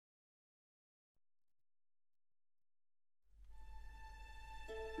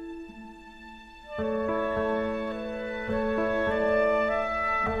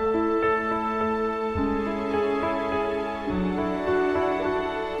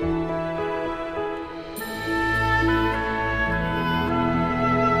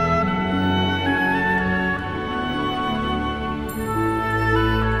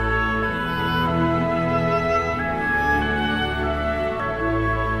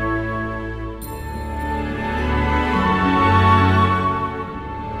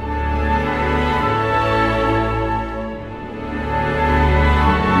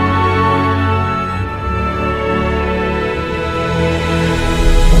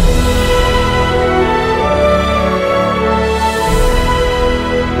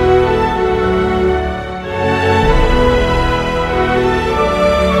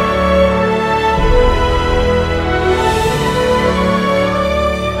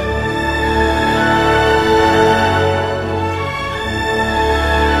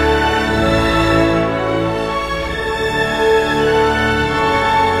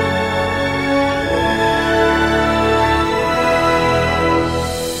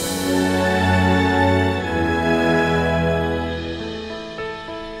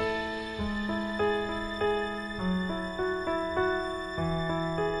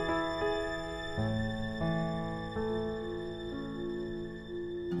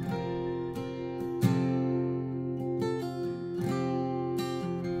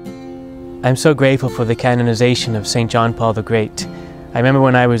I'm so grateful for the canonization of St. John Paul the Great. I remember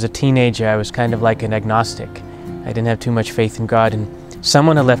when I was a teenager, I was kind of like an agnostic. I didn't have too much faith in God, and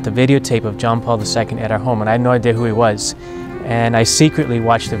someone had left a videotape of John Paul II at our home, and I had no idea who he was. And I secretly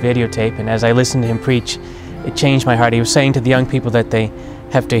watched the videotape, and as I listened to him preach, it changed my heart. He was saying to the young people that they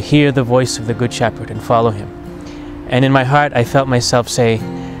have to hear the voice of the Good Shepherd and follow him. And in my heart, I felt myself say,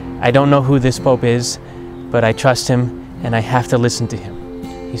 I don't know who this Pope is, but I trust him, and I have to listen to him.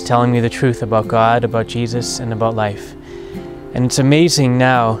 He's telling me the truth about God, about Jesus, and about life. And it's amazing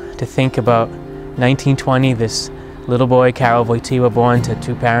now to think about 1920, this little boy, Karol Wojtyła, born to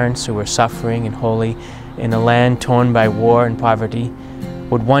two parents who were suffering and holy in a land torn by war and poverty,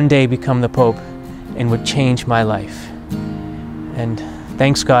 would one day become the Pope and would change my life. And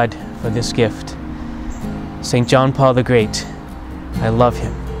thanks God for this gift. St. John Paul the Great, I love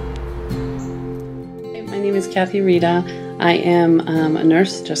him. My name is Kathy Rita. I am a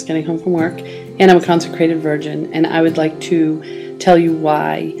nurse just getting home from work, and I'm a consecrated virgin, and I would like to tell you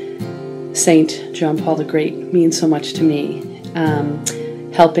why St. John Paul the Great means so much to me.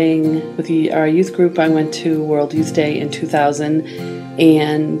 Helping with our youth group, I went to World Youth Day in 2000,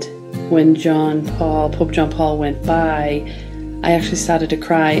 and when Pope John Paul went by, I actually started to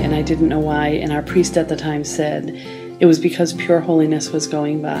cry, and I didn't know why, and our priest at the time said it was because pure holiness was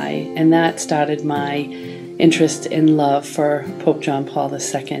going by, and that started my interest and love for Pope John Paul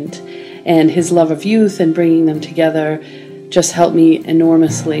II. And his love of youth and bringing them together just helped me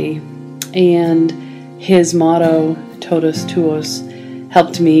enormously. And his motto, Totus Tuos,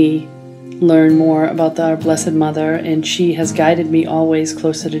 helped me learn more about our Blessed Mother, and she has guided me always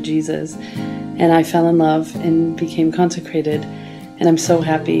closer to Jesus. And I fell in love and became consecrated, and I'm so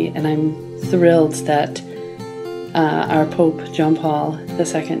happy, and I'm thrilled that our Pope John Paul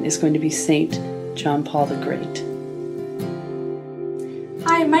II is going to be Saint John Paul the Great.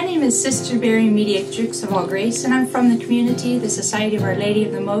 Hi, my name is Sister Barry Mediatrix of All Grace, and I'm from the community, the Society of Our Lady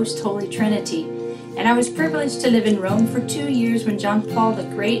of the Most Holy Trinity. And I was privileged to live in Rome for 2 years when John Paul the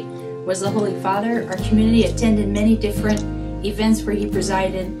Great was the Holy Father. Our community attended many different events where he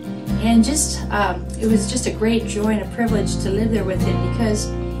presided, and it was just a great joy and a privilege to live there with him, because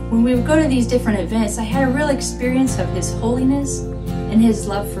when we would go to these different events, I had a real experience of his holiness and his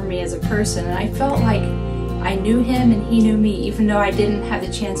love for me as a person, and I felt like I knew him and he knew me, even though I didn't have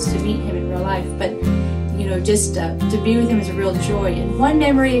the chance to meet him in real life. But you know, just to be with him is a real joy. And one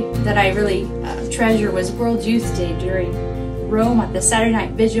memory that I really treasure was World Youth Day during Rome at the Saturday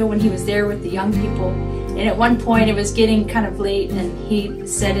night vigil, when he was there with the young people. And at one point it was getting kind of late, and he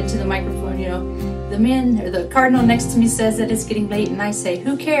said into the microphone, you know, the cardinal next to me says that it's getting late, and I say,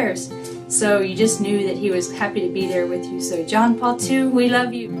 who cares? So you just knew that he was happy to be there with you. So John Paul II, we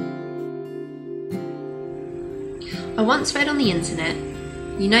love you. I once read on the internet,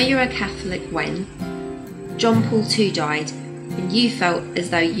 you know you're a Catholic when John Paul II died and you felt as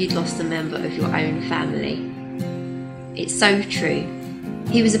though you'd lost a member of your own family. It's so true.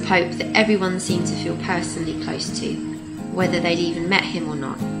 He was a pope that everyone seemed to feel personally close to, whether they'd even met him or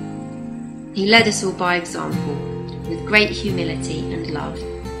not. He led us all by example, with great humility and love.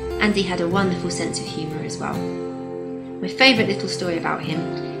 And he had a wonderful sense of humour as well. My favourite little story about him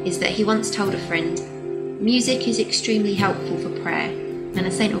is that he once told a friend, music is extremely helpful for prayer, and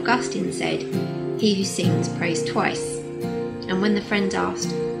as St. Augustine said, he who sings prays twice. And when the friend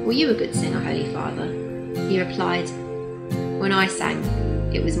asked, were you a good singer, Holy Father? He replied, when I sang,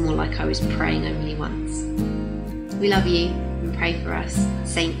 it was more like I was praying only once. We love you, and pray for us,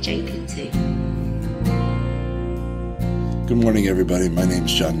 St. Jacob too. Good morning, everybody. My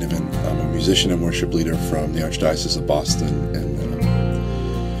name's John Niven. I'm a musician and worship leader from the Archdiocese of Boston. And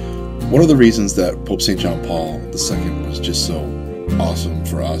one of the reasons that Pope St. John Paul II was just so awesome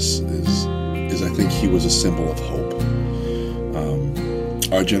for us is I think he was a symbol of hope.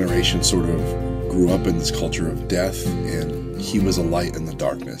 Our generation sort of grew up in this culture of death, and he was a light in the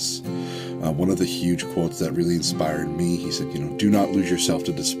darkness. One of the huge quotes that really inspired me, he said, you know, do not lose yourself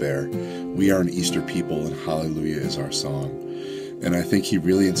to despair. We are an Easter people, and hallelujah is our song. And I think he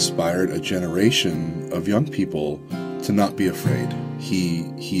really inspired a generation of young people to not be afraid.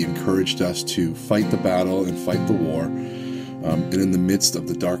 He encouraged us to fight the battle and fight the war. And in the midst of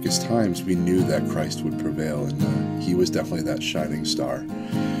the darkest times, we knew that Christ would prevail, and he was definitely that shining star.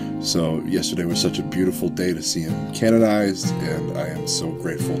 So yesterday was such a beautiful day to see him canonized, and I am so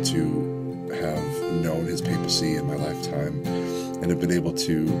grateful to have known his papacy in my lifetime and have been able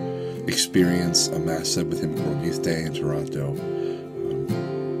to experience a Mass said with him at World Youth Day in Toronto.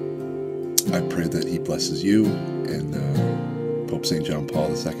 I pray that he blesses you, and Pope Pope St. John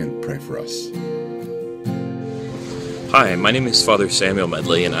Paul II pray for us. Hi, my name is Father Samuel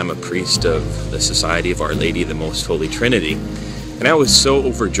Medley, and I'm a priest of the Society of Our Lady of the Most Holy Trinity. And I was so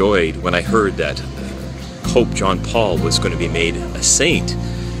overjoyed when I heard that Pope John Paul was going to be made a saint.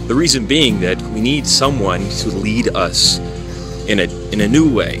 The reason being that we need someone to lead us in a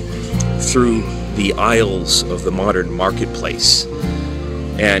new way through the aisles of the modern marketplace.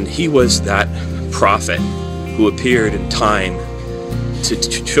 And he was that prophet who appeared in time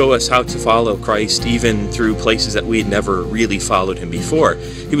to show us how to follow Christ even through places that we had never really followed him before.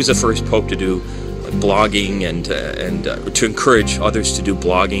 He was the first pope to do blogging and to encourage others to do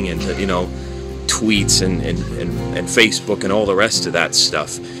blogging and tweets and Facebook and all the rest of that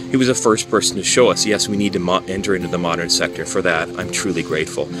stuff. He was the first person to show us, yes, we need to enter into the modern sector. For that, I'm truly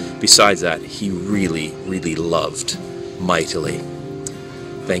grateful. Besides that, he really, really loved mightily.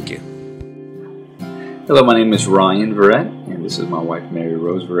 Thank you. Hello, my name is Ryan Verrett, and this is my wife Mary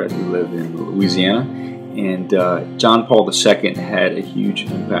Rose Verrett. We live in Louisiana, and John Paul II had a huge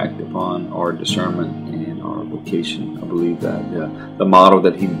impact upon our discernment and our vocation. I believe that the model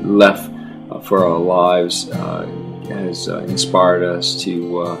that he left for our lives has inspired us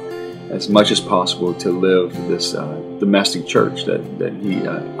to, as much as possible, to live this domestic church that he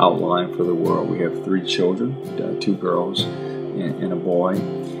outlined for the world. We have 3 children, 2 girls and a boy.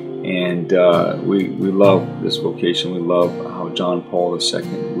 And we love this vocation. We love how John Paul II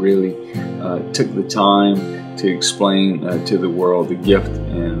really took the time to explain to the world the gift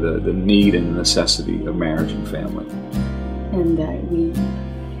and the need and the necessity of marriage and family. And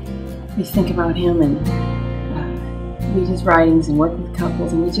we think about him and read his writings and work with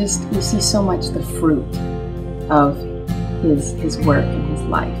couples, and we see so much the fruit of his work and his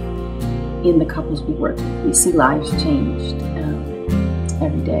life in the couples we work with. We see lives changed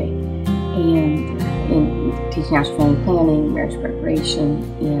every day, and in teaching our family planning, marriage preparation,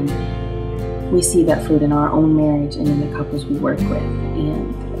 and we see that fruit in our own marriage and in the couples we work with,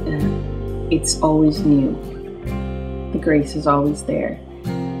 and it's always new. The grace is always there,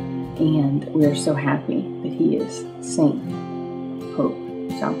 and we're so happy that he is Saint Pope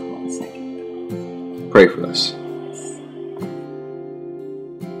John Paul II. Pray for us.